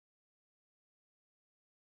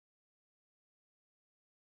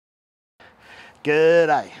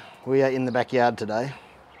G'day. We are in the backyard today.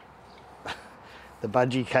 The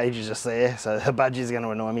budgie cage is just there, so the budgie is going to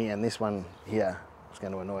annoy me, and this one here is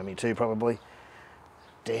going to annoy me too, probably.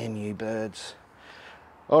 Damn you birds.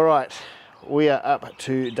 All right, we are up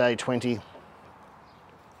to day 20.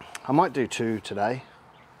 I might do 2 today.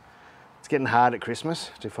 It's getting hard at Christmas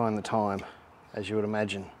to find the time, as you would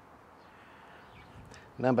imagine.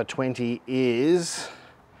 Number 20 is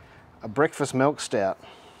a breakfast milk stout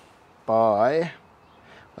by,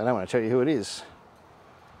 I don't want to tell you who it is.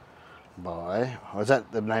 By, or is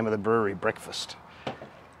that the name of the brewery? Breakfast.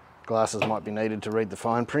 Glasses might be needed to read the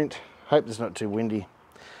fine print. Hope it's not too windy.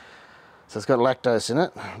 So it's got lactose in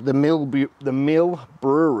it. The Mill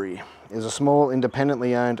Brewery is a small,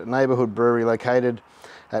 independently owned neighbourhood brewery located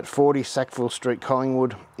at 40 Sackville Street,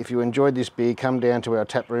 Collingwood. If you enjoyed this beer, come down to our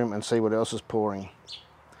tap room and see what else is pouring.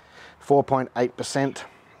 4.8%.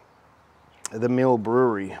 The Mill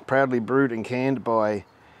Brewery, proudly brewed and canned by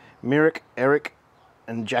Merrick, Eric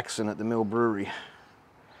and Jackson at the Mill Brewery.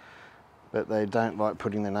 But they don't like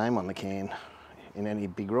putting their name on the can in any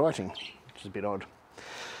big writing, which is a bit odd.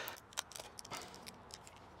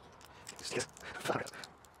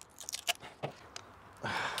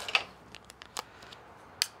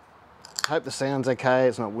 Hope the sound's okay,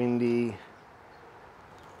 it's not windy.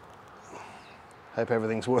 Hope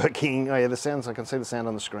everything's working. Oh yeah, the sounds, I can see the sound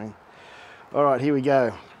on the screen. All right, here we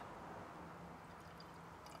go.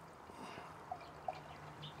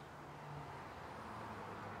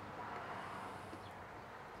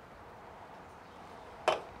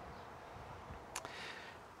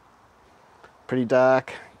 Pretty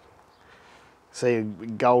dark. See a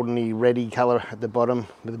goldeny reddy colour at the bottom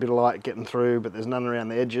with a bit of light getting through, but there's none around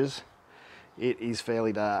the edges. It is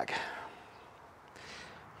fairly dark.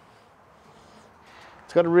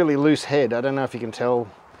 It's got a really loose head. I don't know if you can tell.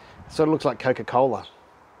 It sort of looks like Coca-Cola.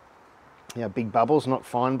 Yeah, big bubbles, not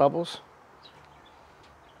fine bubbles.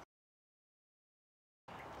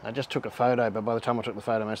 I just took a photo, but by the time I took the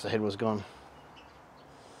photo, most of the head was gone.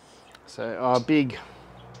 So, oh, big.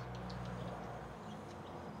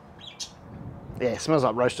 Yeah, it smells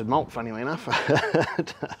like roasted malt, funnily enough.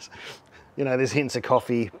 It does. You know, there's hints of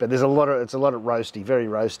coffee, but there's it's a lot of roasty, very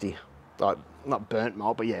roasty. Like, not burnt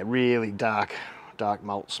malt, but yeah, really dark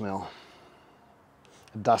malt smell.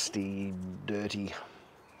 Dusty, dirty.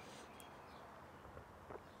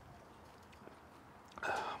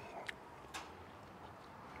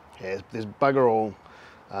 Yeah, there's bugger all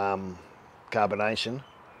carbonation.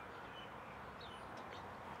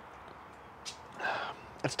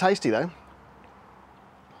 It's tasty though.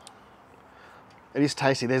 It is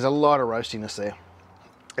tasty. There's a lot of roastiness there.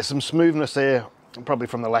 There's some smoothness there, probably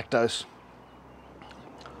from the lactose.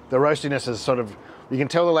 The roastiness is sort of, you can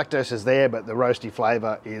tell the lactose is there, but the roasty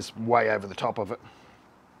flavour is way over the top of it.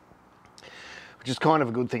 Which is kind of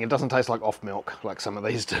a good thing. It doesn't taste like off milk, like some of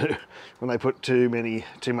these do, when they put too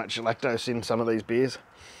much lactose in some of these beers.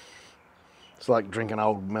 It's like drinking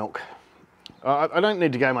old milk. I don't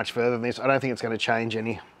need to go much further than this. I don't think it's going to change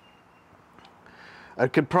any.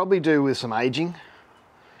 It could probably do with some aging,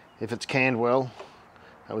 if it's canned well.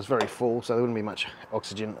 It was very full, so there wouldn't be much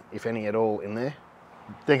oxygen, if any at all, in there.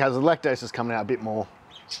 Because the lactose is coming out a bit more.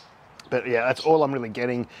 But yeah, that's all I'm really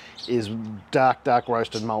getting is dark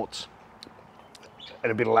roasted malts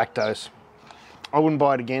and a bit of lactose. I wouldn't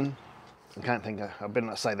buy it again. I can't think, I better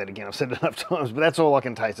not say that again, I've said it enough times, but that's all I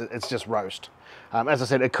can taste. It's just roast. As I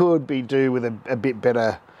said, it could be do with a bit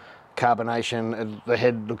better carbonation. The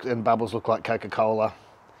head and bubbles look like Coca-Cola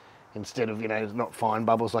instead of, you know, not fine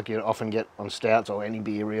bubbles like you often get on stouts or any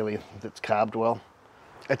beer really that's carved well.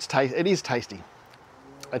 It is tasty.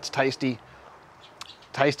 It's tasty,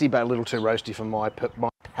 but a little too roasty for my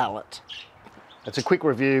palate. It's a quick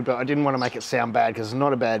review, but I didn't want to make it sound bad because it's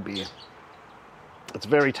not a bad beer. It's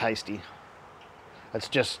very tasty. It's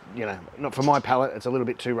just, you know, not for my palate, it's a little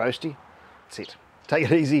bit too roasty. That's it. Take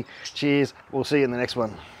it easy. Cheers. We'll see you in the next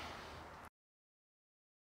one.